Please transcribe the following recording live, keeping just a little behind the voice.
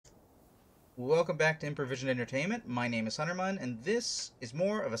Welcome back to Improvision Entertainment. My name is Hunterman, and this is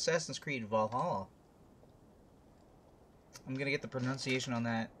more of Assassin's Creed Valhalla. I'm gonna get the pronunciation on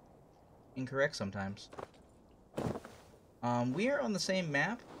that incorrect sometimes. We are on the same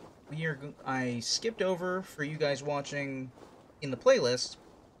map. I skipped over for you guys watching in the playlist.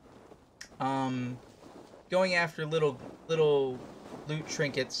 Going after little loot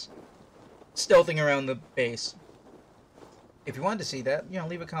trinkets, stealthing around the base. If you wanted to see that,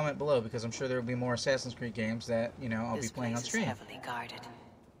 leave a comment below, because I'm sure there will be more Assassin's Creed games that, I'll be playing on stream. Heavily guarded.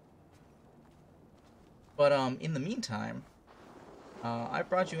 But, in the meantime, I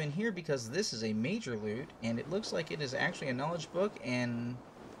brought you in here because this is a major loot, and it looks like it is actually a knowledge book, and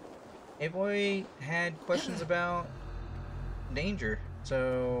A-Boy had questions about danger,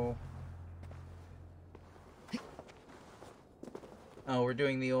 so... Oh, we're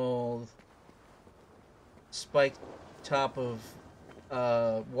doing the old spike top of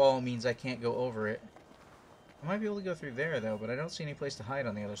wall means I can't go over it. I might be able to go through there though, but I don't see any place to hide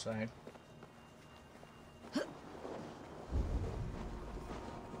on the other side.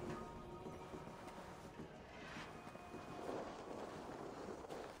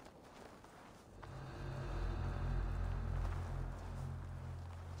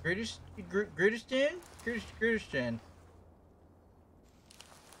 Grudistan?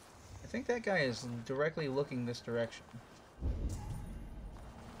 I think that guy is directly looking this direction.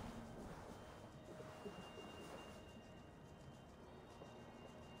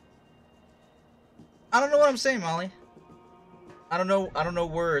 I don't know what I'm saying, Molly. I don't know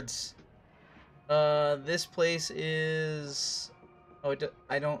words. This place is... Oh,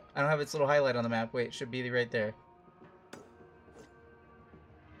 I don't have its little highlight on the map. Wait, it should be right there.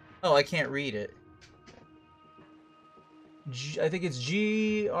 Oh, I can't read it. I think it's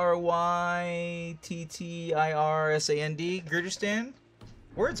Gryttirsand. Gurdistan?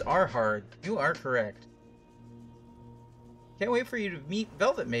 Words are hard. You are correct. Can't wait for you to meet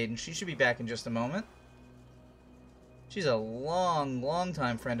Velvet Maiden. She should be back in just a moment. She's a long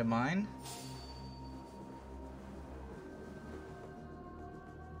time friend of mine.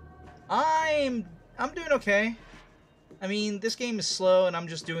 I'm doing okay. I mean, this game is slow, and I'm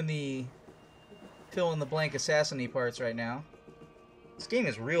just doing the fill-in-the-blank assassin-y parts right now. This game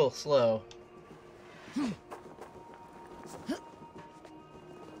is real slow.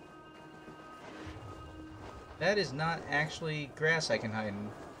 That is not actually grass I can hide in.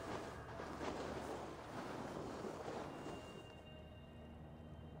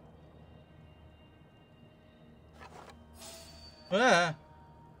 Ah!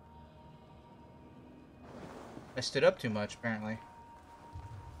 I stood up too much, apparently.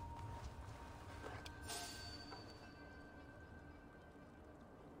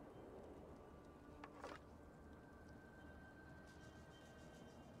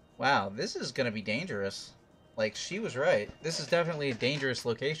 Wow, this is gonna be dangerous. Like, she was right. This is definitely a dangerous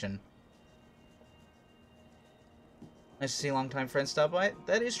location. Nice to see longtime friends stop by.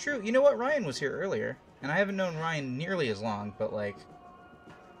 That is true. You know what? Ryan was here earlier. And I haven't known Ryan nearly as long, but, like...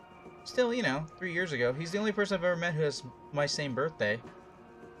 Still, 3 years ago. He's the only person I've ever met who has my same birthday.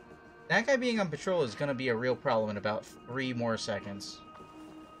 That guy being on patrol is gonna be a real problem in about 3 more seconds.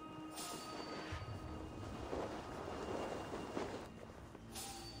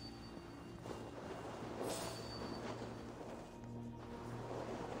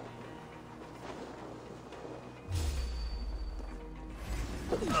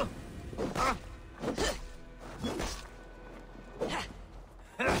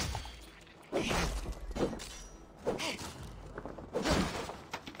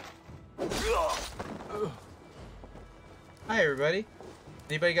 Hi, everybody.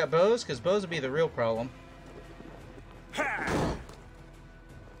 Anybody got bows? Because bows would be the real problem.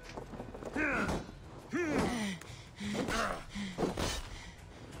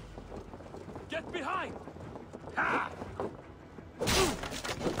 Get behind!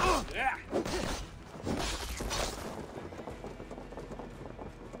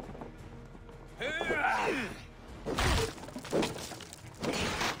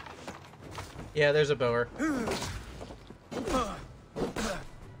 Yeah, there's a bower.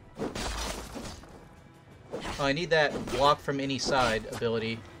 Oh, I need that block from any side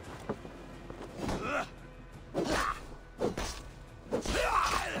ability.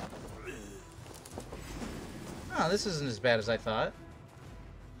 Oh, this isn't as bad as I thought.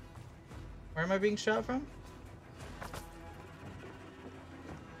 Where am I being shot from?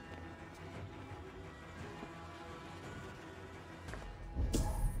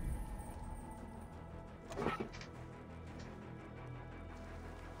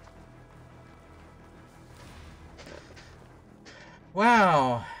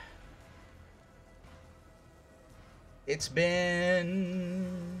 Wow. It's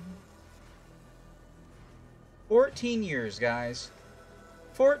been 14 years, guys.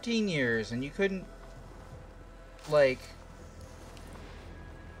 14 years, and you couldn't, like,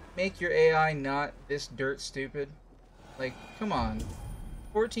 make your AI not this dirt stupid? Like, come on.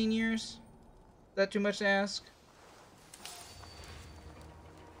 14 years? Is that too much to ask?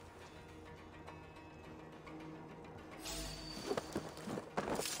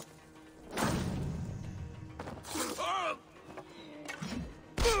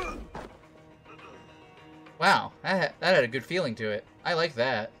 Wow, that had a good feeling to it. I like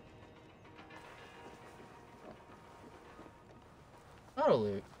that. Auto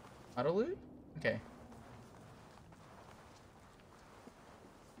loot. Auto loot? Okay.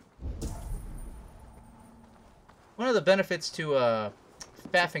 One of the benefits to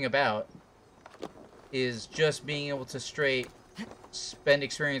faffing about is just being able to straight spend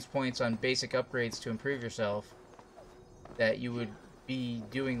experience points on basic upgrades to improve yourself that you would be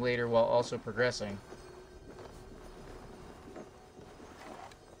doing later while also progressing.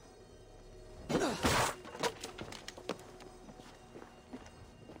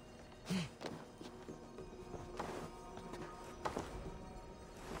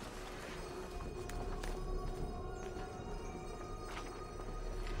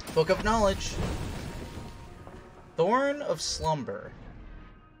 Book of Knowledge. Thorn of Slumber.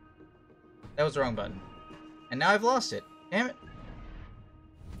 That was the wrong button. And now I've lost it. Damn it.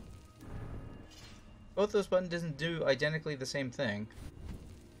 Both those buttons didn't do identically the same thing.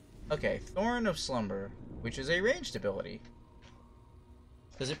 Okay, Thorn of Slumber, which is a ranged ability.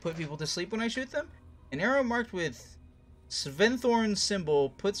 Does it put people to sleep when I shoot them? An arrow marked with Sventhorn's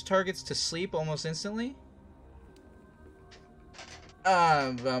symbol puts targets to sleep almost instantly?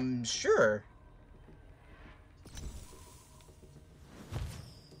 Sure.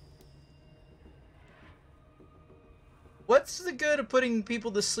 What's the good of putting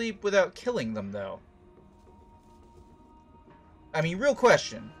people to sleep without killing them, though? I mean, real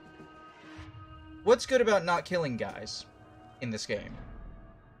question. What's good about not killing guys in this game?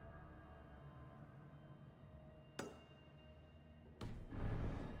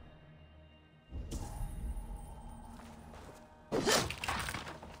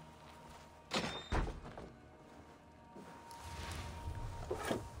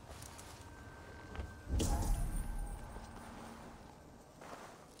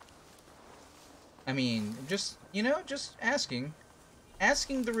 I mean, just, you know, just asking.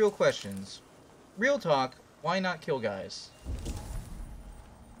 Asking the real questions. Real talk, why not kill guys?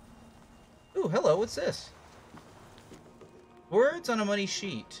 Ooh, hello, what's this? Words on a muddy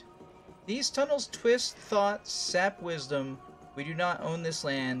sheet. These tunnels twist thought, sap wisdom. We do not own this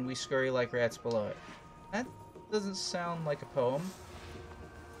land, we scurry like rats below it. That doesn't sound like a poem.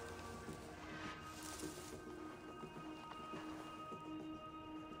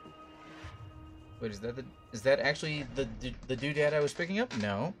 Wait, is that actually the doodad I was picking up?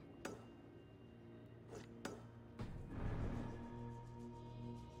 No.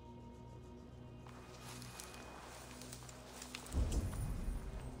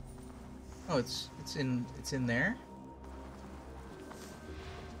 Oh, it's in there.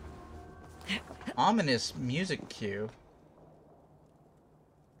 Ominous music cue.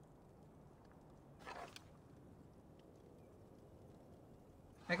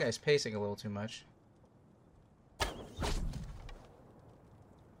 That guy's pacing a little too much.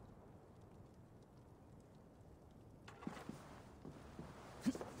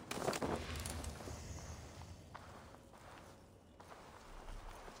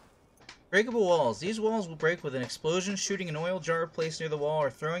 Breakable walls. These walls will break with an explosion. Shooting an oil jar placed near the wall or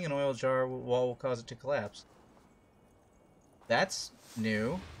throwing an oil jar wall will cause it to collapse. That's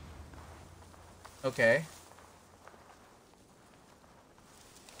new. Okay.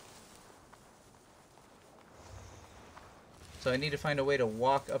 So I need to find a way to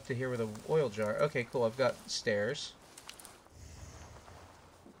walk up to here with an oil jar. Okay, cool. I've got stairs.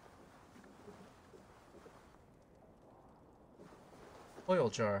 Oil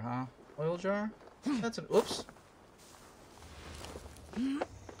jar, huh? Oil jar? That's an... Oops.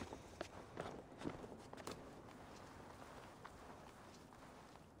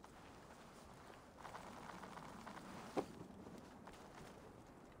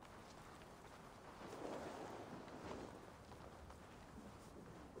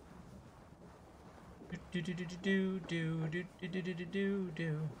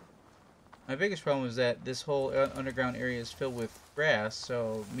 My biggest problem is that this whole underground area is filled with grass,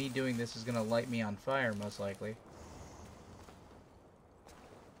 so me doing this is gonna light me on fire, most likely.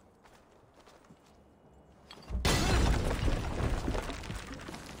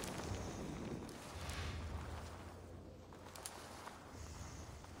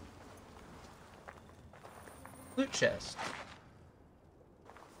 Loot chest.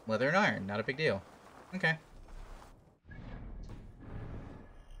 Leather and iron, not a big deal. Okay.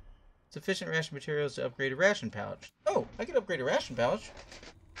 Sufficient ration materials to upgrade a ration pouch. Oh, I could upgrade a ration pouch.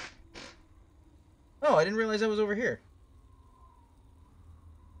 Oh, I didn't realize that was over here.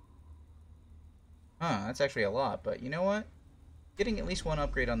 Huh, that's actually a lot, but you know what? Getting at least one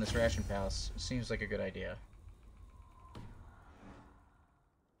upgrade on this ration pouch seems like a good idea.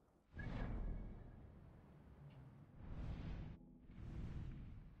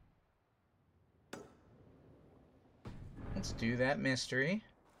 Let's do that mystery.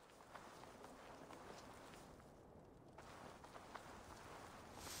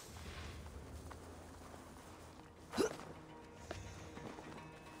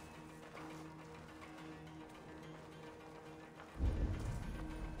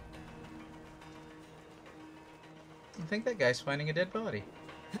 I think that guy's finding a dead body.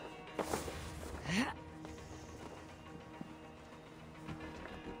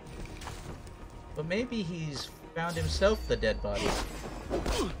 But maybe he's found himself the dead body.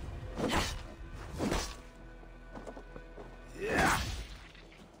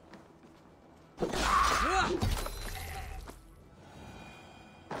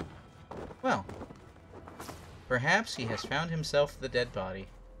 Well, perhaps he has found himself the dead body.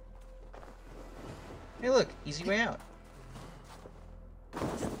 Hey look, easy way out.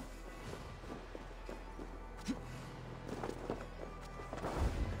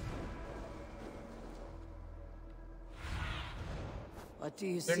 What do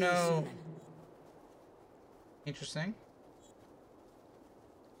you There see, no... seaman? Interesting.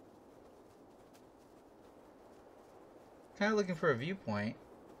 Kind of looking for a viewpoint.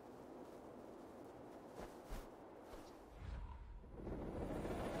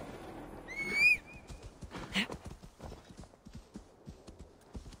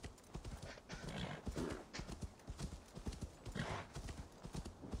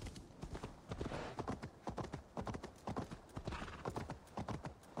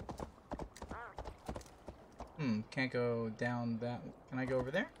 Can't go down that... Can I go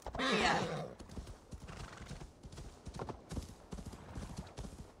over there? Yeah.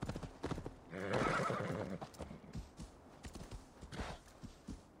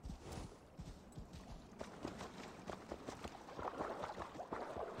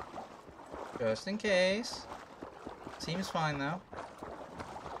 Just in case. Seems fine though.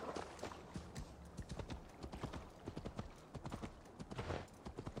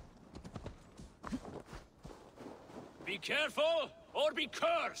 Be careful, or be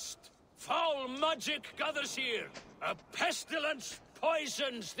cursed! Foul magic gathers here. A pestilence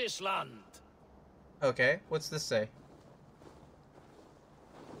poisons this land. Okay, what's this say?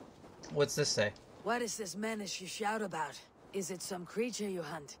 What's this say? What is this menace you shout about? Is it some creature you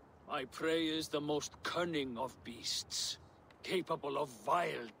hunt? My prey is the most cunning of beasts, capable of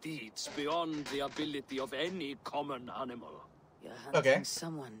vile deeds beyond the ability of any common animal. You're hunting Okay.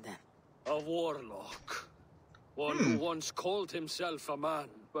 someone, then. A warlock. One who once called himself a man,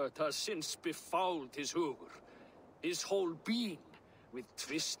 but has since befouled his hoover. His whole being with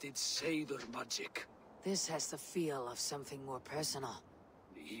twisted satyr magic. This has the feel of something more personal.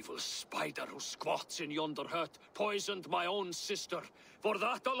 The evil spider who squats in yonder hut poisoned my own sister. For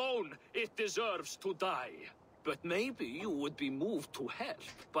that alone, it deserves to die. But maybe you would be moved to help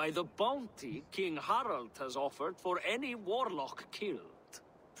by the bounty King Harald has offered for any warlock killed.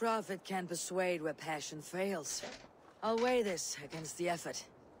 Prophet can persuade where passion fails. I'll weigh this against the effort.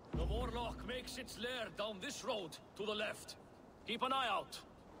 The warlock makes its lair down this road to the left. Keep an eye out.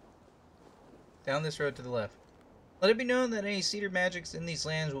 Down this road to the left. Let it be known that any cedar magics in these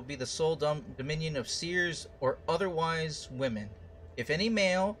lands will be the sole dominion of seers or otherwise women. If any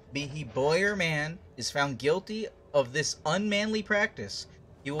male, be he boy or man, is found guilty of this unmanly practice,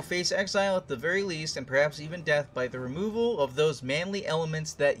 he will face exile at the very least, and perhaps even death by the removal of those manly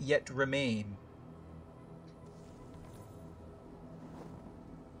elements that yet remain.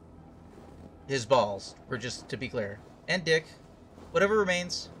 His balls, or just to be clear. And dick. Whatever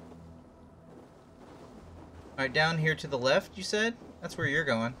remains. Alright, down here to the left, you said? That's where you're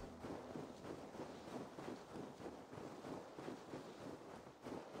going.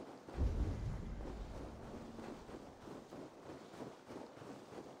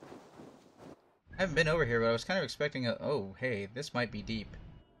 I haven't been over here, but I was kind of expecting a... Oh, hey, this might be deep.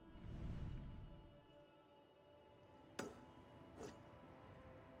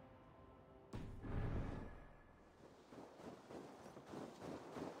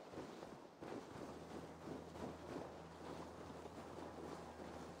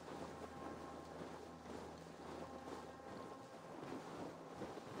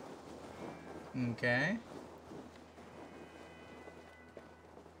 Okay.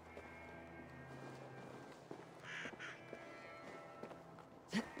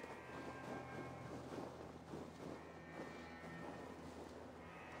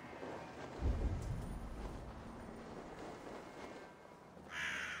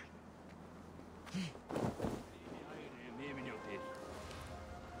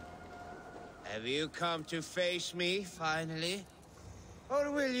 Have you come to face me, finally?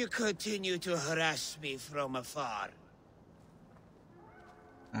 Or will you continue to harass me from afar?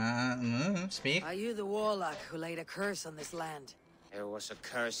 Speak. Are you the warlock who laid a curse on this land? There was a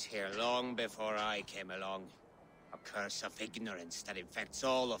curse here long before I came along. A curse of ignorance that infects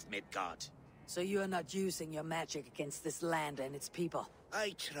all of Midgard. So you are not using your magic against this land and its people?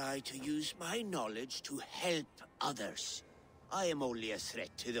 I try to use my knowledge to help others. I am only a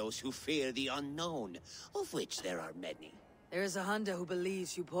threat to those who fear the unknown, of which there are many. There is a hunter who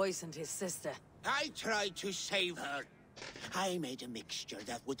believes you poisoned his sister. I tried to save her. I made a mixture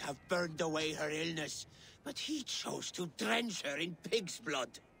that would have burned away her illness, but he chose to drench her in pig's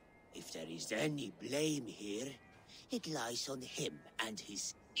blood. If there is any blame here, it lies on him and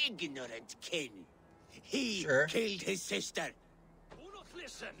his ignorant kin. He killed his sister. Do not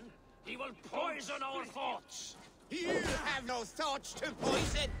listen. He will poison our thoughts. You have no thoughts to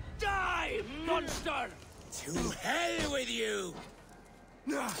poison. Die, monster! To hell with you!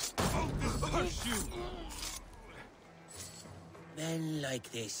 Men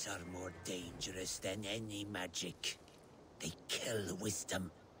like this are more dangerous than any magic. They kill wisdom.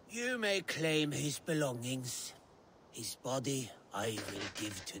 You may claim his belongings. His body I will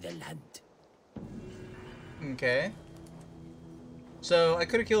give to the land. Okay. So, I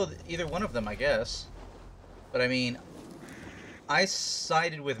could have killed either one of them, I guess. But I mean, I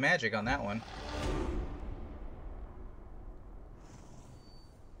sided with magic on that one.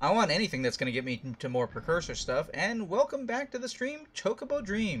 I want anything that's going to get me to more precursor stuff. And welcome back to the stream, Chocobo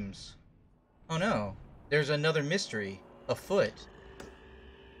Dreams. Oh no, there's another mystery afoot.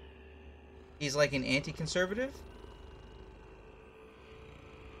 He's like an anti-conservative?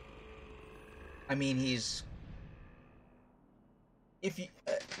 I mean, he's... If you...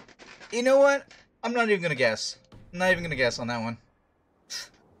 you know what? I'm not even gonna guess. I'm not even gonna guess on that one.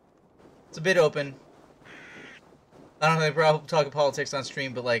 It's a bit open. I don't know if they talk politics on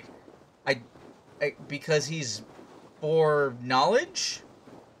stream, but like, I because he's for knowledge?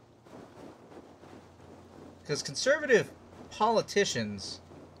 Because conservative politicians,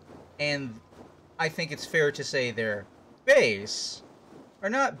 and I think it's fair to say their base, are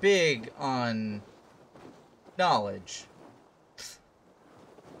not big on knowledge.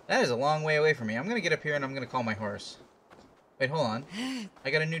 That is a long way away from me. I'm gonna get up here and I'm gonna call my horse. Wait, hold on. I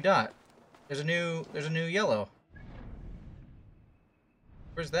got a new dot. There's a new yellow.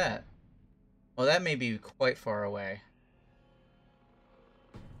 Where's that? Oh, that may be quite far away.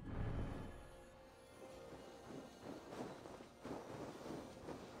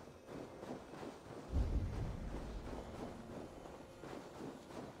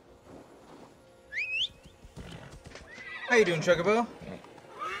 How you doing, Chocobo?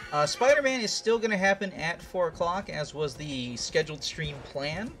 Spider-Man is still going to happen at 4 o'clock, as was the scheduled stream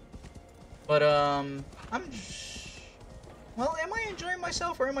plan. But, well, am I enjoying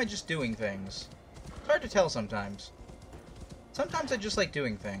myself, or am I just doing things? It's hard to tell sometimes. Sometimes I just like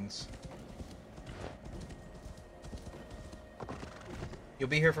doing things. You'll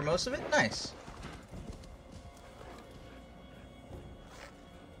be here for most of it? Nice.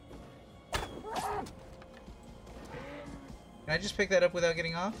 Can I just pick that up without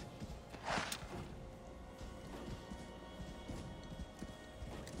getting off?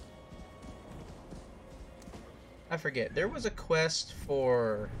 I forget. There was a quest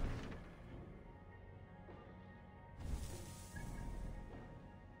for...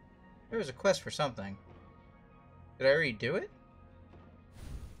 There was a quest for something. Did I already do it?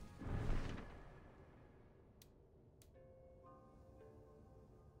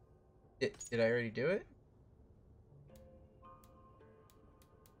 Did I already do it?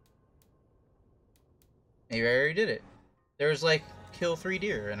 Maybe I already did it. There was like kill 3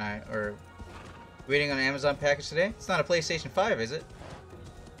 deer and or waiting on an Amazon package today. It's not a PlayStation 5, is it?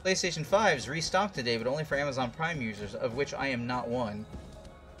 PlayStation 5 is restocked today, but only for Amazon Prime users, of which I am not one.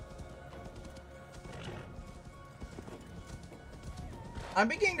 I'm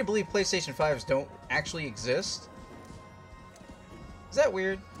beginning to believe PlayStation 5s don't actually exist. Is that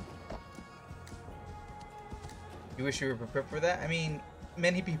weird? You wish you were prepared for that? I mean,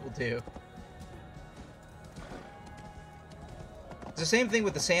 many people do. It's the same thing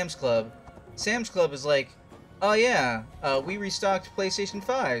with the Sam's Club. Sam's Club is like, oh yeah, we restocked PlayStation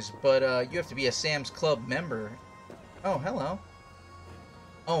 5s, but you have to be a Sam's Club member. Oh, hello.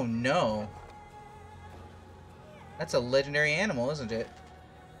 Oh no. That's a legendary animal, isn't it?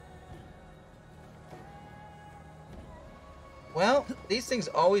 Well, these things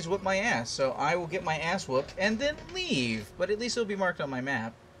always whoop my ass, so I will get my ass whooped and then leave. But at least it'll be marked on my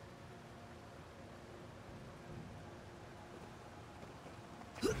map.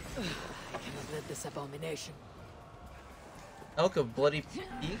 I cannot let this abomination. Elk of Bloody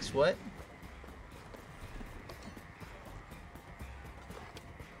Peaks? What?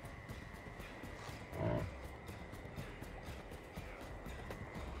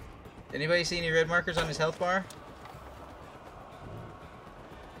 Anybody see any red markers on his health bar?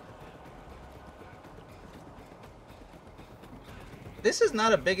 This is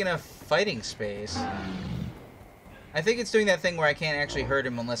not a big enough fighting space. I think it's doing that thing where I can't actually hurt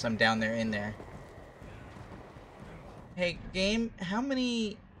him unless I'm down there in there. Hey, game,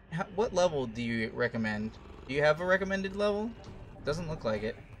 what level do you recommend? Do you have a recommended level? Doesn't look like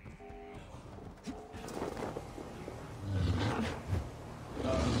it.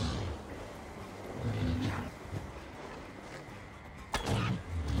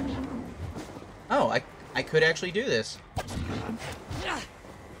 Oh, I could actually do this.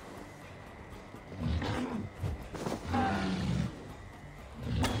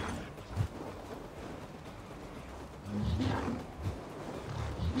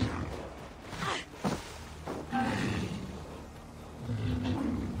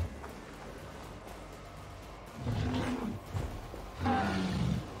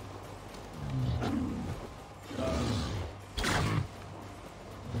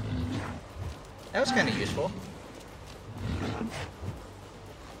 That was kind of useful.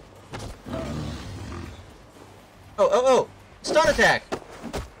 Oh! Stun attack!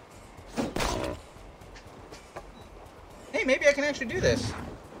 Hey, maybe I can actually do this.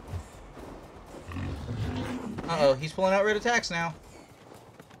 Uh-oh, he's pulling out red attacks now.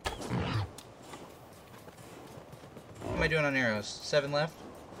 What am I doing on arrows? 7 left?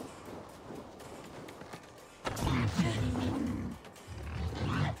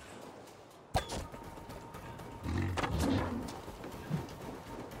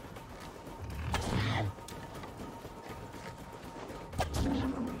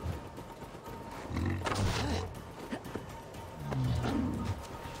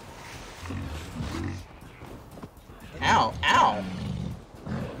 Ow! Ow!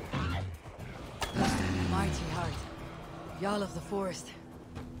 Mighty heart. Jarl of the forest.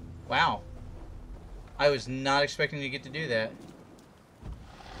 Wow. I was not expecting to get to do that.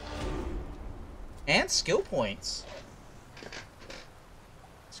 And skill points.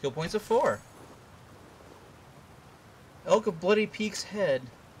 Skill points of 4. Elk of Bloody Peaks head.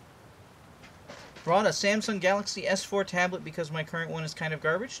 Brought a Samsung Galaxy S4 tablet because my current one is kind of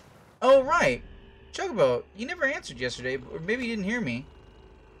garbage. Oh, right. Chocobo, you never answered yesterday, or maybe you didn't hear me.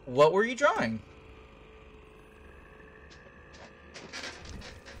 What were you drawing?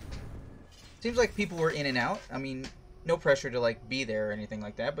 Seems like people were in and out. I mean, no pressure to, like, be there or anything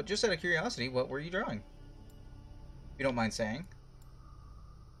like that, but just out of curiosity, what were you drawing? If you don't mind saying.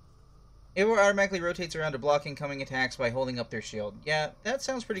 Eivor automatically rotates around to block incoming attacks by holding up their shield. Yeah, that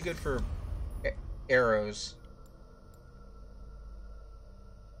sounds pretty good for arrows.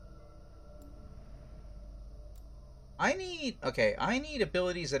 I need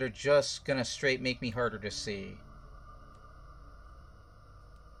abilities that are just gonna straight make me harder to see.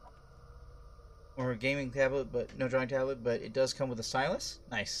 Or a gaming tablet, but no drawing tablet, but it does come with a stylus.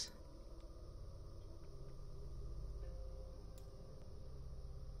 Nice.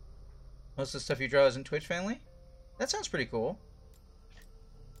 Most of the stuff you draw is in Twitch family? That sounds pretty cool.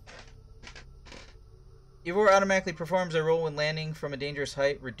 Eivor automatically performs a roll when landing from a dangerous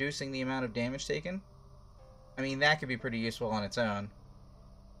height, reducing the amount of damage taken. I mean, that could be pretty useful on its own.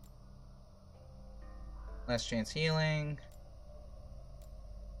 Last chance healing.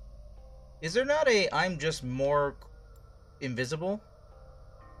 Is there not a I'm just more invisible?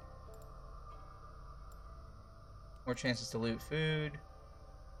 More chances to loot food.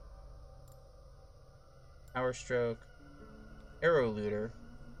 Power stroke. Arrow looter.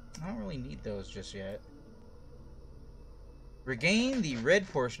 I don't really need those just yet. Regain the red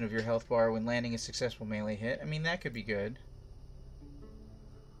portion of your health bar when landing a successful melee hit. I mean, that could be good.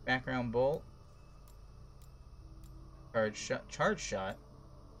 Background bolt. Charge shot.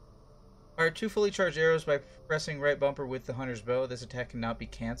 Fire 2 fully charged arrows by pressing right bumper with the hunter's bow. This attack cannot be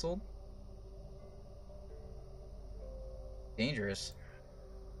cancelled. Dangerous.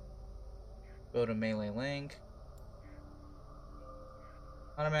 Go to melee link.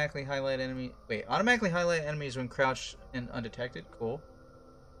 Automatically highlight enemy. Wait, automatically highlight enemies when crouched and undetected. Cool.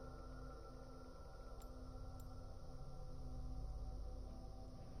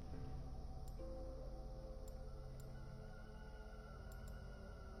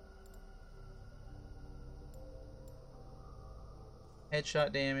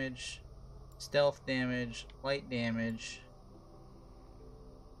 Headshot damage, stealth damage, light damage.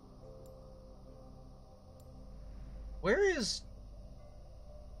 Where is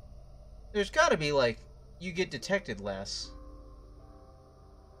There's gotta be, like, you get detected less.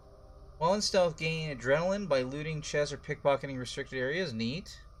 While in stealth, gain adrenaline by looting chests or pickpocketing restricted areas.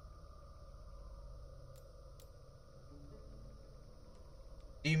 Neat.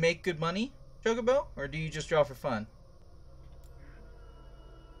 Do you make good money, Chocobo? Or do you just draw for fun?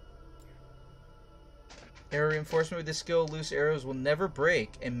 Arrow reinforcement with this skill, loose arrows will never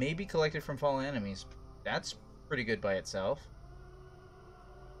break and may be collected from fallen enemies. That's pretty good by itself.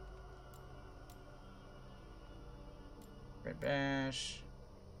 Red Bash.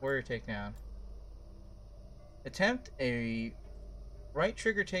 Warrior takedown. Attempt a right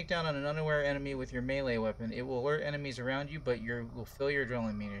trigger takedown on an unaware enemy with your melee weapon. It will alert enemies around you, but will fill your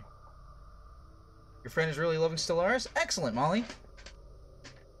adrenaline meter. Your friend is really loving Stellaris? Excellent, Molly!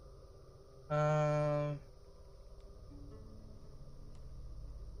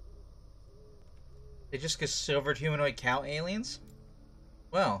 They just discovered humanoid cow aliens?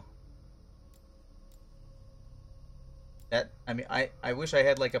 Well. I mean, I wish I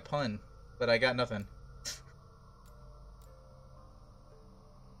had, like, a pun, but I got nothing.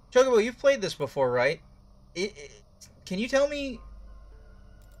 Chocobo, you've played this before, right? Can you tell me,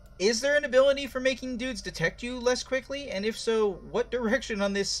 is there an ability for making dudes detect you less quickly? And if so, what direction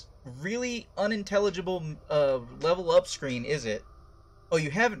on this really unintelligible level up screen is it? Oh,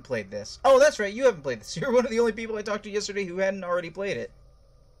 you haven't played this. Oh, that's right, you haven't played this. You're one of the only people I talked to yesterday who hadn't already played it.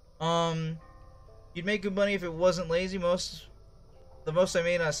 You'd make good money if it wasn't lazy. The most I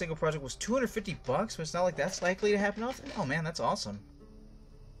made on a single project was $250, but it's not like that's likely to happen often. Oh man, that's awesome.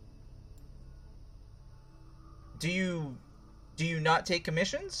 Do you not take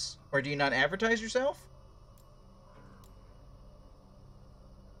commissions? Or do you not advertise yourself?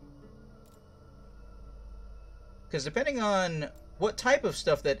 Because depending on what type of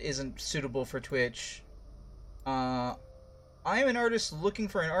stuff that isn't suitable for Twitch, I am an artist looking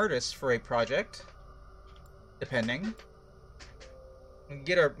for an artist for a project. Depending. We can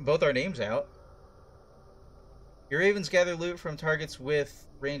get both our names out. Your ravens gather loot from targets with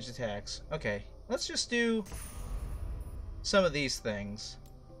ranged attacks. Okay, let's just do some of these things.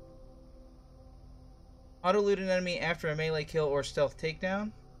 Auto loot an enemy after a melee kill or stealth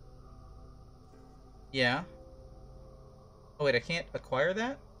takedown. Yeah. Oh wait, I can't acquire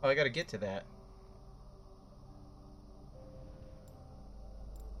that? Oh, I gotta get to that.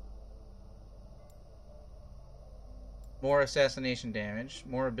 More assassination damage,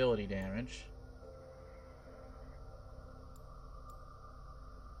 more ability damage.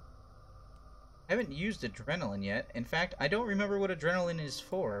 I haven't used adrenaline yet. In fact, I don't remember what adrenaline is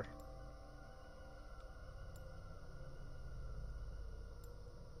for.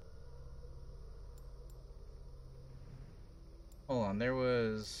 Hold on, there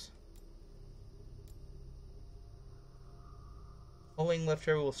was... Holding left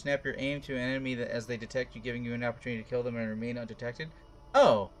trigger will snap your aim to an enemy as they detect you, giving you an opportunity to kill them and remain undetected.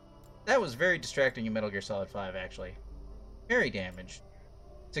 Oh! That was very distracting in Metal Gear Solid 5, actually. Parry damage.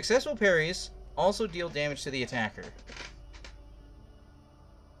 Successful parries also deal damage to the attacker.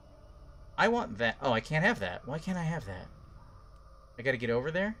 I want that. Oh, I can't have that. Why can't I have that? I gotta get over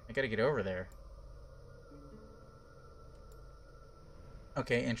there? I gotta get over there.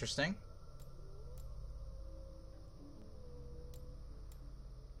 Okay, interesting.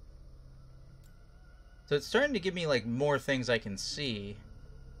 So it's starting to give me, like, more things I can see.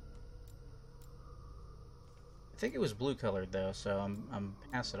 I think it was blue colored, though, so I'm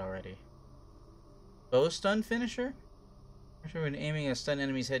past it already. Bow stun finisher? When aiming a stun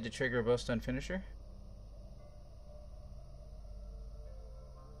enemy's head to trigger a bow stun finisher?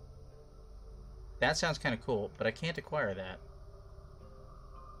 That sounds kind of cool, but I can't acquire that.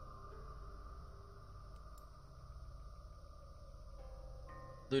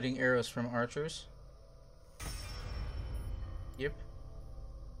 Looting arrows from archers. Yep.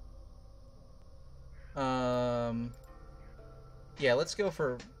 Yeah, let's go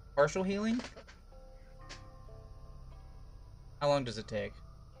for partial healing. How long does it take?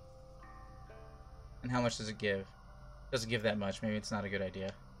 And how much does it give? Doesn't give that much. Maybe it's not a good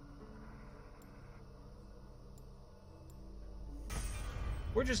idea.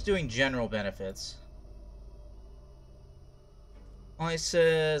 We're just doing general benefits. It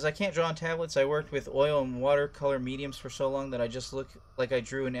says, I can't draw on tablets. I worked with oil and watercolor mediums for so long that I just look like I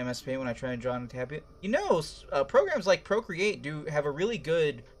drew in MS Paint when I try and draw on a tablet. You know, programs like Procreate do have a really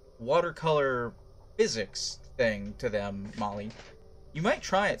good watercolor physics thing to them, Molly. You might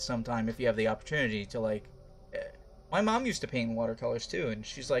try it sometime if you have the opportunity to, like... My mom used to paint in watercolors too, and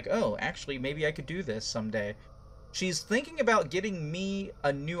she's like, oh, actually, maybe I could do this someday. She's thinking about getting me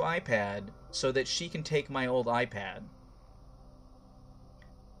a new iPad so that she can take my old iPad.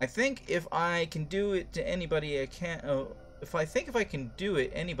 I think if I can do it to anybody, I can't. Oh, if I can do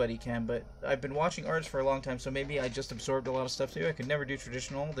it, anybody can. But I've been watching arts for a long time, so maybe I just absorbed a lot of stuff too. I could never do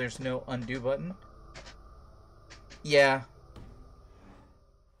traditional. There's no undo button. Yeah.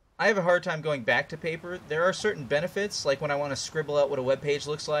 I have a hard time going back to paper. There are certain benefits, like when I want to scribble out what a web page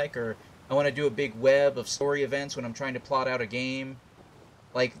looks like, or I want to do a big web of story events when I'm trying to plot out a game.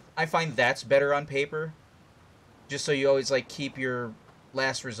 Like, I find that's better on paper. Just so you always, like, keep your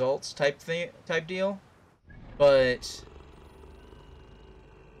last results type deal. But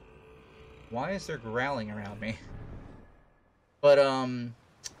why is there growling around me? But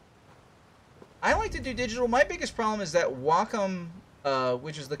I like to do digital. My biggest problem is that Wacom,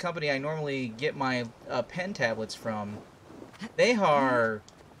 which is the company I normally get my pen tablets from, they are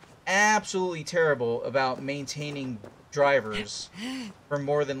absolutely terrible about maintaining drivers for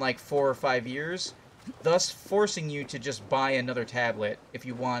more than like 4 or 5 years, thus forcing you to just buy another tablet if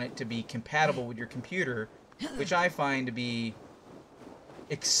you want it to be compatible with your computer, which I find to be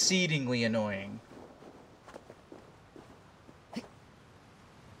exceedingly annoying.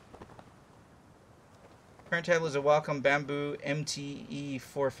 Current tablet is a Wacom Bamboo MTE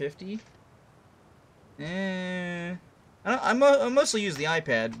 450. I mostly use the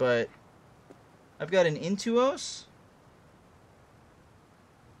iPad, but I've got an Intuos.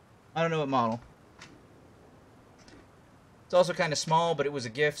 I don't know what model. It's also kind of small, but it was a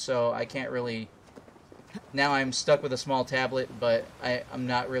gift, so I can't really... Now I'm stuck with a small tablet, but I'm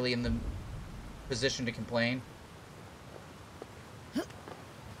not really in the position to complain.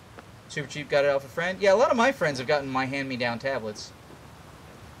 Super cheap, got it off a friend. Yeah, a lot of my friends have gotten my hand-me-down tablets.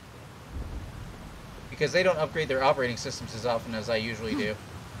 Because they don't upgrade their operating systems as often as I usually do.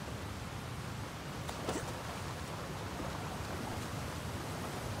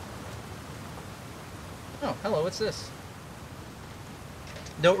 Oh, hello, what's this?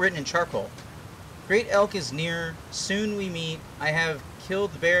 Note written in charcoal. Great elk is near, soon we meet. I have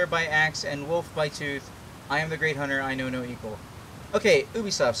killed the bear by axe and wolf by tooth. I am the great hunter, I know no equal. Okay,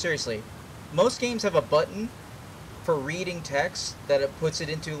 Ubisoft, seriously. Most games have a button for reading text that it puts it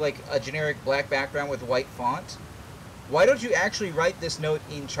into like a generic black background with white font. Why don't you actually write this note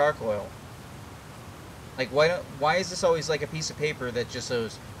in charcoal? Like, why is this always like a piece of paper that just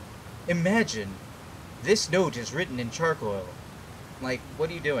says, imagine this note is written in charcoal? Like, what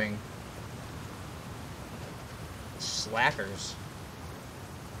are you doing? Slackers.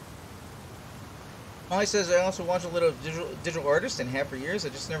 Molly says, I also watch a little digital artist and have for years. I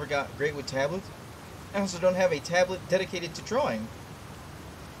just never got great with tablets. I also don't have a tablet dedicated to drawing.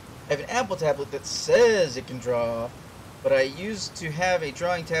 I have an Apple tablet that says it can draw, but I used to have a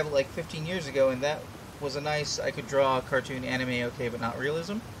drawing tablet like 15 years ago, and that was a nice, I could draw cartoon anime okay, but not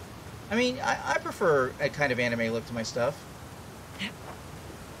realism. I mean, I prefer a kind of anime look to my stuff.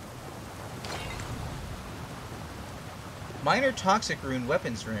 Minor Toxic Rune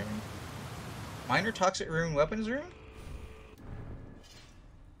Weapons Rune. Minor Toxic Rune Weapons Rune?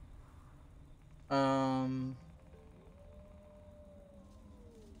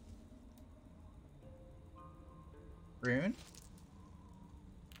 Rune?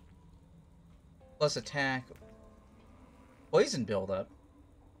 Plus attack. Poison buildup.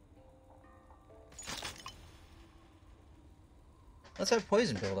 Let's have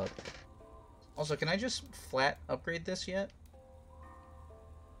poison buildup. Also, can I just flat upgrade this yet?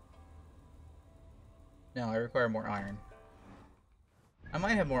 No, I require more iron. I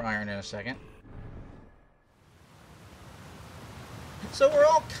might have more iron in a second. So we're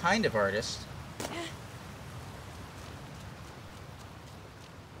all kind of artists.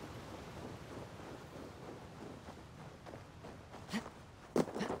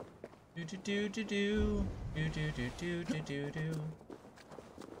 Do do do do do do do do do do do do.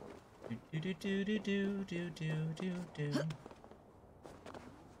 Do do do do do do do do do.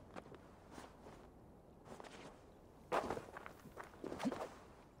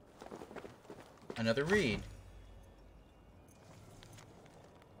 Another read.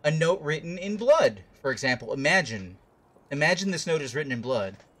 A note written in blood. For example, imagine this note is written in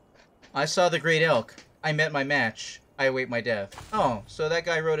blood. I saw the great elk. I met my match. I await my death. Oh, so that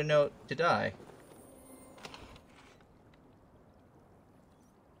guy wrote a note to die.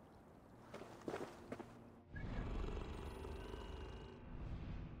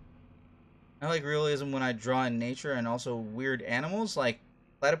 I like realism when I draw in nature and also weird animals like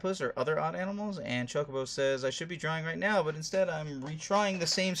platypus or other odd animals. And Chocobo says, I should be drawing right now, but instead I'm retrying the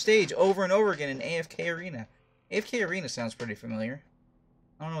same stage over and over again in AFK Arena. AFK Arena sounds pretty familiar.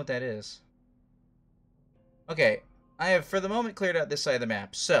 I don't know what that is. Okay, I have for the moment cleared out this side of the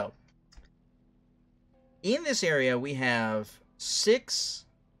map. So, in this area we have 6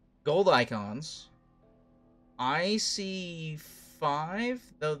 gold icons. I see 5,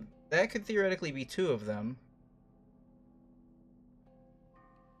 though that could theoretically be 2 of them.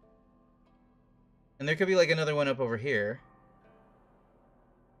 And there could be like another one up over here.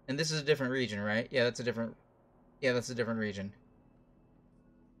 And this is a different region, right? Yeah, that's a different region.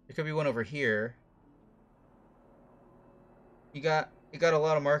 There could be one over here. You got a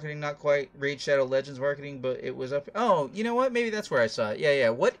lot of marketing, not quite Raid Shadow Legends marketing, but it was up. Oh, you know what? Maybe that's where I saw it. Yeah.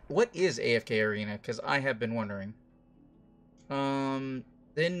 What is AFK Arena? Because I have been wondering.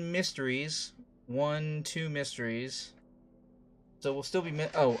 Then mysteries. 1, 2 mysteries. So we'll still be...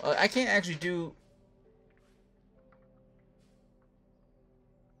 I can't actually do...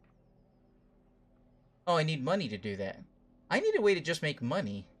 Oh, I need money to do that. I need a way to just make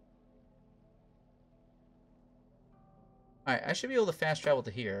money. Alright, I should be able to fast travel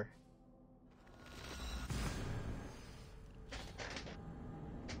to here.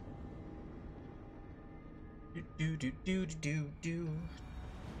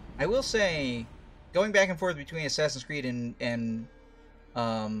 I will say, going back and forth between Assassin's Creed and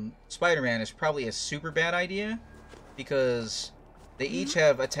Spider-Man is probably a super bad idea, because they each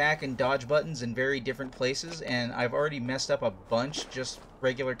have attack and dodge buttons in very different places, and I've already messed up a bunch just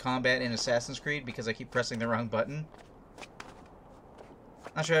regular combat in Assassin's Creed because I keep pressing the wrong button.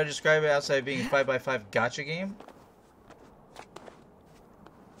 Not sure how to describe it outside of being a 5x5 gacha game.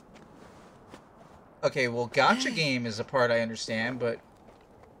 Okay, well, gacha game is a part I understand, but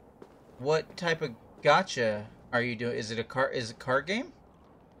what type of gacha are you doing? Is it a card game?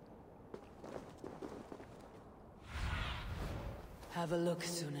 Have a look,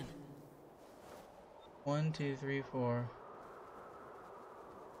 Sunan. 1, 2, 3, 4.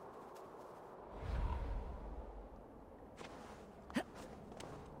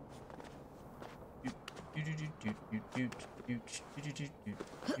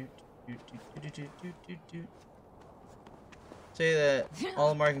 Say that all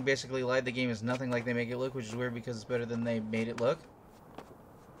the marketing basically lied. The game is nothing like they make it look, which is weird because it's better than they made it look.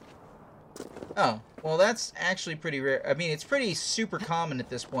 Oh, well, that's actually pretty rare. I mean, it's pretty super common at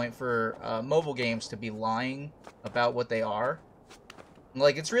this point for mobile games to be lying about what they are.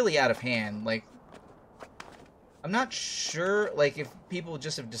 Like, it's really out of hand. Like, I'm not sure, like, if people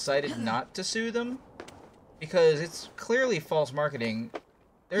just have decided not to sue them, because it's clearly false marketing.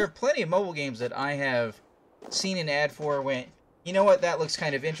 There are plenty of mobile games that I have seen an ad for, went, you know what, that looks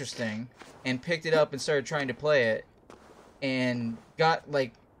kind of interesting, and picked it up and started trying to play it, and got,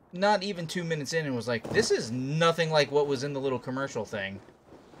 like, not even 2 minutes in and was like, this is nothing like what was in the little commercial thing.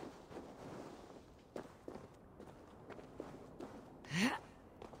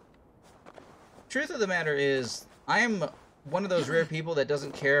 Truth of the matter is, I am one of those rare people that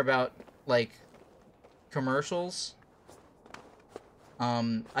doesn't care about, like, commercials.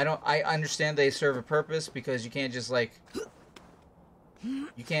 I understand they serve a purpose, because you can't just, like,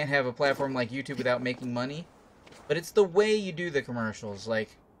 you can't have a platform like YouTube without making money. But it's the way you do the commercials.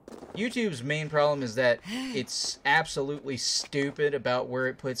 Like, YouTube's main problem is that it's absolutely stupid about where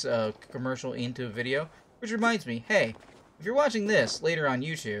it puts a commercial into a video. Which reminds me, hey, if you're watching this later on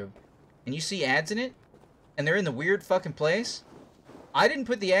YouTube, and you see ads in it, and they're in the weird fucking place, I didn't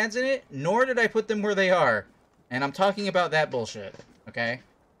put the ads in it, nor did I put them where they are. And I'm talking about that bullshit, okay?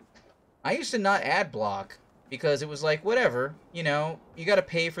 I used to not ad block, because it was like, whatever, you know, you gotta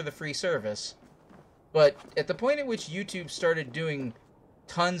pay for the free service. But at the point at which YouTube started doing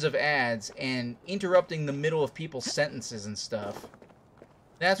tons of ads and interrupting the middle of people's sentences and stuff,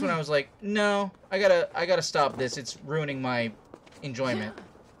 that's when I was like, no, I gotta stop this. It's ruining my enjoyment.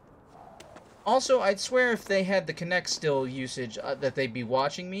 Also, I'd swear if they had the Kinect still usage, that they'd be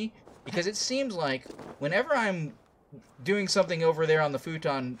watching me, because it seems like whenever I'm doing something over there on the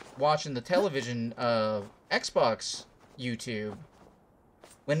futon watching the television, Xbox YouTube,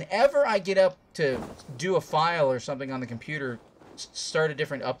 whenever I get up to do a file or something on the computer, start a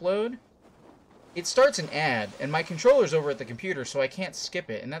different upload, it starts an ad, and my controller's over at the computer, so I can't skip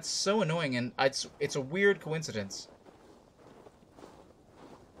it, and that's so annoying, and it's a weird coincidence.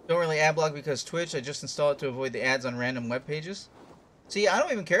 Don't really ad block because Twitch, I just install it to avoid the ads on random web pages. See, I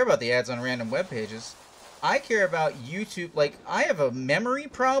don't even care about the ads on random web pages. I care about YouTube. Like, I have a memory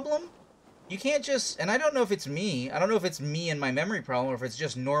problem. You can't just, and I don't know if it's me. I don't know if it's me and my memory problem or if it's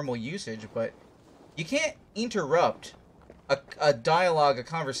just normal usage, but you can't interrupt a dialogue, a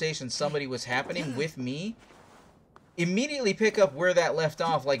conversation somebody was happening with me, immediately pick up where that left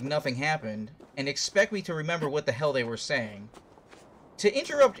off like nothing happened, and expect me to remember what the hell they were saying. To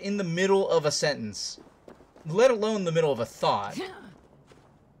interrupt in the middle of a sentence, let alone the middle of a thought,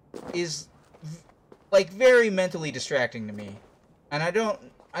 is, like, very mentally distracting to me. And I don't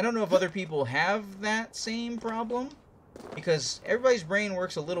I don't know if other people have that same problem, because everybody's brain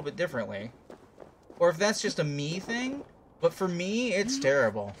works a little bit differently. Or if that's just a me thing, but for me, it's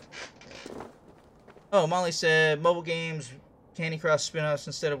terrible. Oh, Molly said, mobile games, Candy Crush spin-offs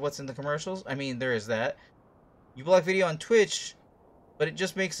instead of what's in the commercials. I mean, there is that. You block video on Twitch, but it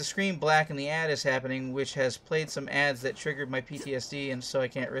just makes the screen black and the ad is happening, which has played some ads that triggered my PTSD, and so I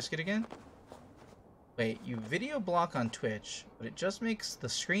can't risk it again? Wait, you video block on Twitch, but it just makes the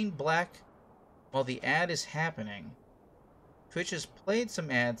screen black while the ad is happening. Twitch has played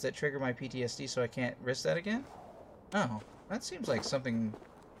some ads that trigger my PTSD, so I can't risk that again? Oh, that seems like something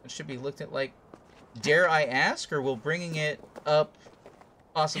that should be looked at, like, dare I ask, or will bringing it up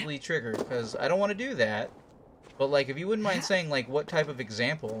possibly trigger? Because I don't want to do that. But, like, if you wouldn't mind saying, like, what type of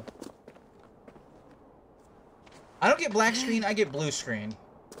example. I don't get black screen, I get blue screen.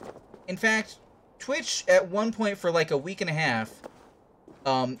 In fact, Twitch, at one point for, like, a week and a half,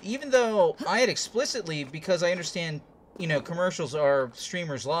 even though I had explicitly, because I understand, you know, commercials are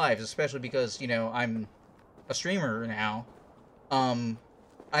streamers' lives, especially because, you know, I'm a streamer now.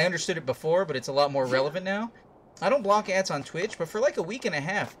 I understood it before, but it's a lot more relevant now. I don't block ads on Twitch, but for, like, a week and a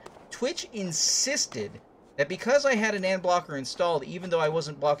half, Twitch insisted that because I had an ad blocker installed, even though I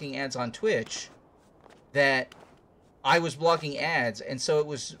wasn't blocking ads on Twitch, that I was blocking ads, and so it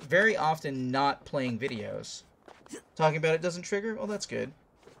was very often not playing videos. Talking about it doesn't trigger? Well, that's good.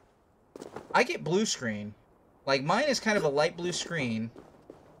 I get blue screen. Like, mine is kind of a light blue screen.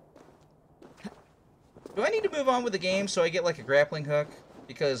 Do I need to move on with the game so I get, like, a grappling hook?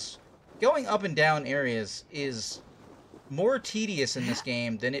 Because going up and down areas is more tedious in this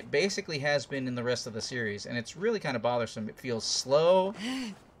game than it basically has been in the rest of the series, and it's really kind of bothersome. It feels slow,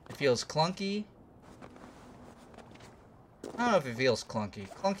 it feels clunky. I don't know if it feels clunky.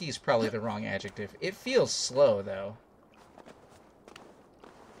 Clunky is probably the wrong adjective. It feels slow, though.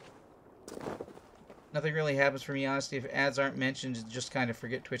 Nothing really happens for me, honestly. If ads aren't mentioned, just kind of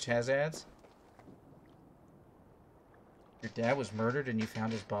forget Twitch has ads. Your dad was murdered and you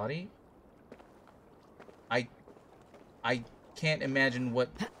found his body? I can't imagine what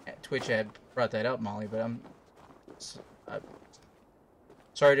Twitch ad brought that up, Molly, but I'm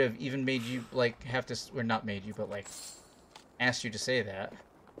sorry to have even made you, like, have to, or not made you, but, like, asked you to say that.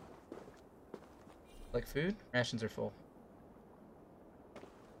 Like food? Rations are full.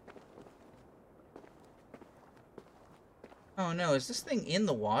 Oh no, is this thing in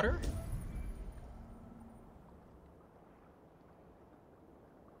the water?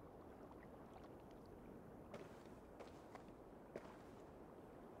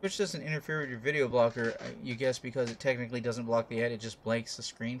 Twitch doesn't interfere with your video blocker, you guess because it technically doesn't block the ad, it just blanks the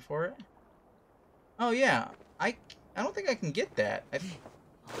screen for it? Oh yeah, I don't think I can get that.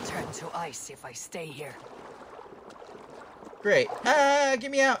 I'll turn to ice if I stay here. Great.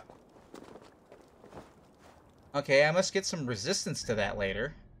 Get me out! Okay, I must get some resistance to that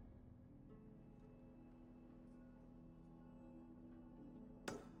later.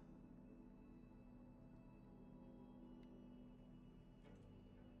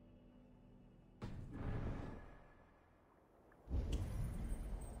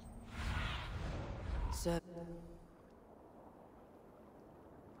 Survey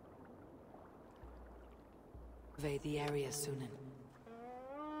the area soon.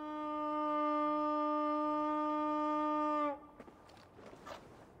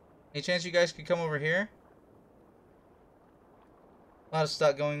 Any chance you guys could come over here? A lot of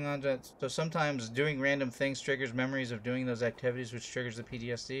stuff going on. So sometimes doing random things triggers memories of doing those activities, which triggers the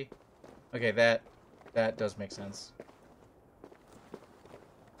PTSD. Okay, that does make sense.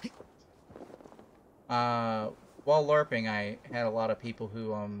 While LARPing, I had a lot of people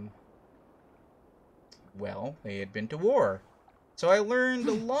who, well, they had been to war. So I learned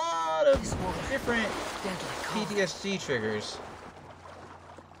a lot of different PTSD triggers.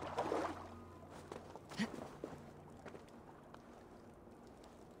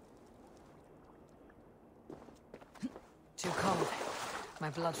 Too cold. My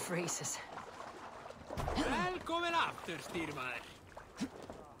blood freezes. Velkommen after, styrmaður.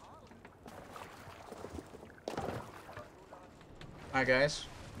 Alright, guys.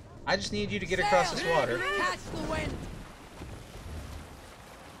 I just need you to get across this water. Catch the wind!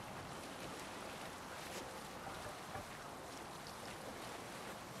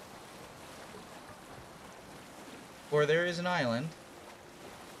 For there is an island.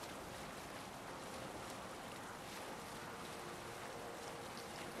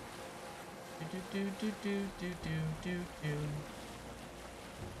 Do.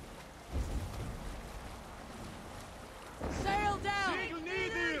 Sail down!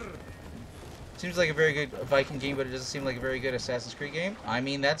 Seems like a very good Viking game, but it doesn't seem like a very good Assassin's Creed game. I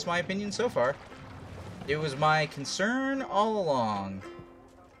mean, that's my opinion so far. It was my concern all along.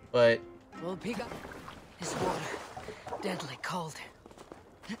 But... We'll pick up this water. Deadly cold.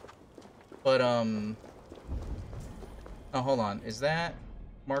 But, Oh, hold on. Is that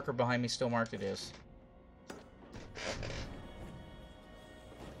marker behind me still marked? It is.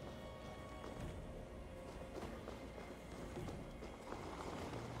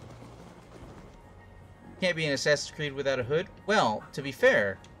 Can't be an Assassin's Creed without a hood. Well, to be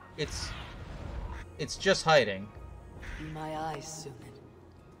fair, it's just hiding. My eyes soon.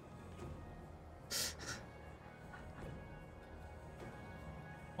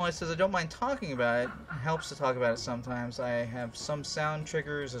 Well, it says I don't mind talking about it. It helps to talk about it sometimes. I have some sound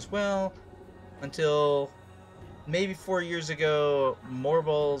triggers as well. Until maybe 4 years ago,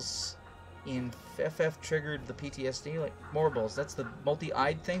 Morbles in FF triggered the PTSD. Like, Morbles, that's the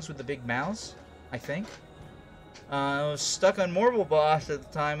multi-eyed things with the big mouths, I think. I was stuck on Morble Boss at the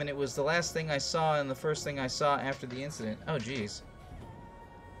time, and it was the last thing I saw and the first thing I saw after the incident. Oh, jeez.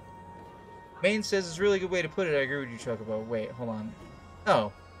 Main says it's a really good way to put it. I agree with you, Chocobo. Wait, hold on.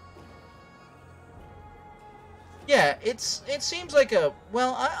 Oh. Yeah, it seems like a...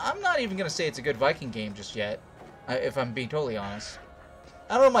 Well, I'm not even going to say it's a good Viking game just yet, if I'm being totally honest.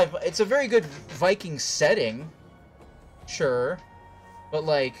 I don't know, it's a very good Viking setting. Sure. But,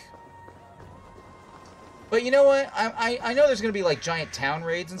 like... But you know what? I know there's going to be, like, giant town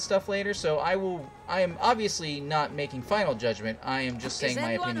raids and stuff later, so I am obviously not making final judgment. I am just saying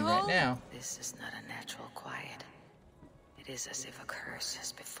my opinion right now. This is not a natural quiet. It is as if a curse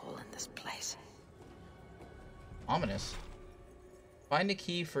has befallen this place. Ominous. Find a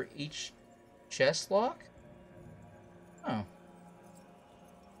key for each chest lock? Oh.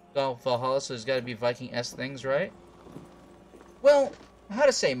 Well, Valhalla, so there's got to be Viking-esque things, right? Well, how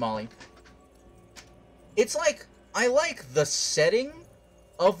to say, Molly? It's like, I like the setting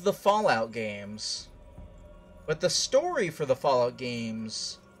of the Fallout games, but the story for the Fallout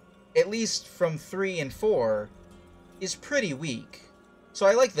games, at least from 3 and 4, is pretty weak. So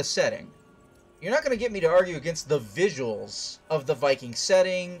I like the setting. You're not going to get me to argue against the visuals of the Viking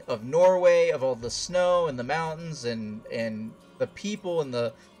setting, of Norway, of all the snow and the mountains and the people and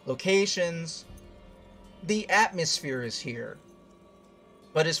the locations. The atmosphere is here.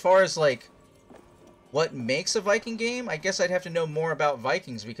 But as far as, like, what makes a Viking game, I guess I'd have to know more about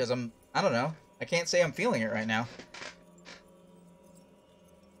Vikings because I don't know. I can't say I'm feeling it right now.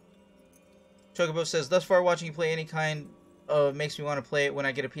 Chocobo says, thus far watching you play any kind makes me want to play it when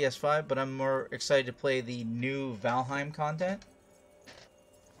I get a PS5, but I'm more excited to play the new Valheim content.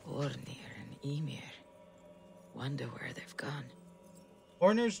 Ornir and Ymir. Wonder where they've gone.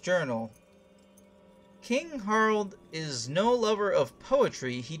 Ornir's Journal. King Harald is no lover of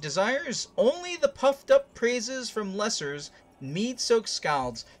poetry. He desires only the puffed-up praises from lessers, mead-soaked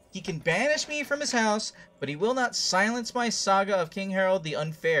skalds. He can banish me from his house, but he will not silence my saga of King Harald the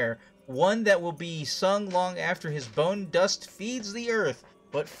Unfair, one that will be sung long after his bone dust feeds the earth.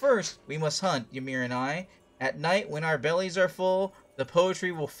 But first, we must hunt, Ymir and I. At night, when our bellies are full, the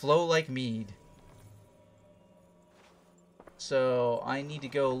poetry will flow like mead. So, I need to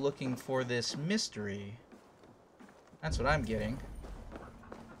go looking for this mystery. That's what I'm getting.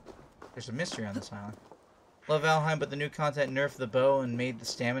 There's a mystery on this island. Love Valheim, but the new content nerfed the bow and made the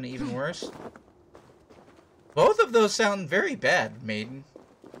stamina even worse. Both of those sound very bad, Maiden.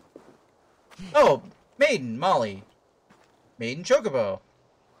 Oh, Maiden, Molly. Maiden Chocobo.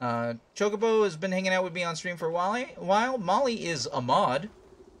 Chocobo has been hanging out with me on stream for a while. Molly is a mod.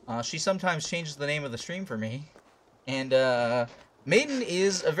 She sometimes changes the name of the stream for me. And, Maiden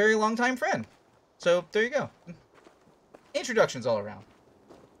is a very long-time friend. So, there you go. Introductions all around.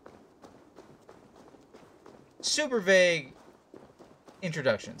 Super vague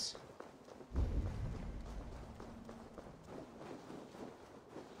introductions.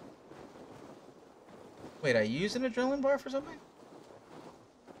 Wait, I used an adrenaline bar for something?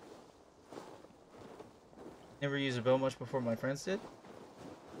 Never used a bow much before my friends did?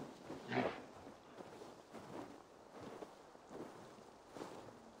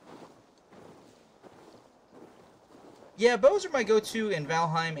 Yeah, bows are my go-to in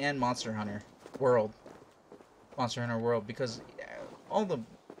Valheim and Monster Hunter World. Monster Hunter World, because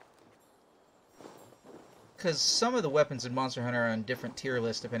because some of the weapons in Monster Hunter are on different tier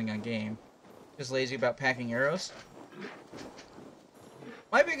lists depending on game. Just lazy about packing arrows.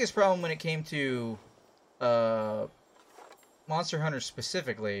 My biggest problem when it came to Monster Hunter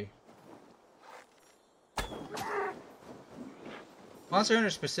specifically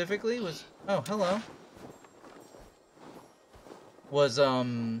was, oh, hello, was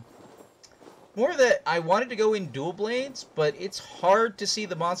More that I wanted to go in dual blades, but it's hard to see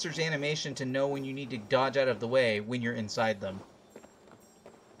the monster's animation to know when you need to dodge out of the way when you're inside them.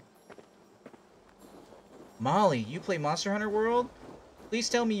 Molly, you play Monster Hunter World? Please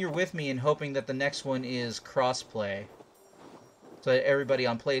tell me you're with me in hoping that the next one is crossplay. So that everybody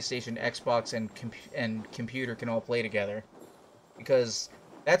on PlayStation, Xbox, and computer can all play together. Because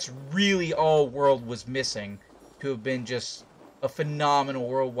that's really all World was missing to have been just a phenomenal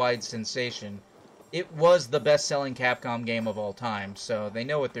worldwide sensation. It was the best-selling Capcom game of all time, so they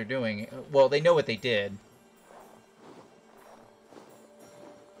know what they're doing. Well, they know what they did.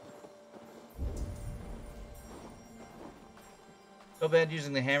 So bad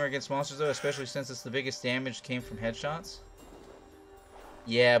using the hammer against monsters, though, especially since it's the biggest damage came from headshots.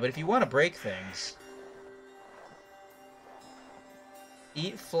 Yeah, but if you want to break things...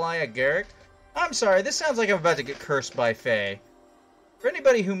 Eat fly a Garrick? I'm sorry, this sounds like I'm about to get cursed by Faye. For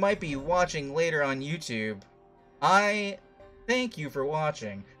anybody who might be watching later on YouTube, I thank you for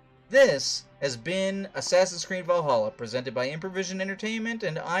watching. This has been Assassin's Creed Valhalla, presented by Improvision Entertainment,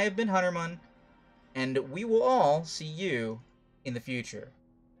 and I have been Hunterman, and we will all see you in the future.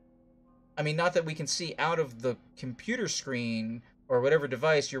 I mean, not that we can see out of the computer screen or whatever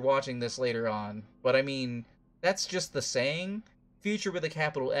device you're watching this later on, but I mean, that's just the saying. Future with a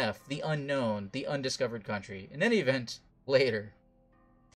capital F, the unknown, the undiscovered country. In any event, later.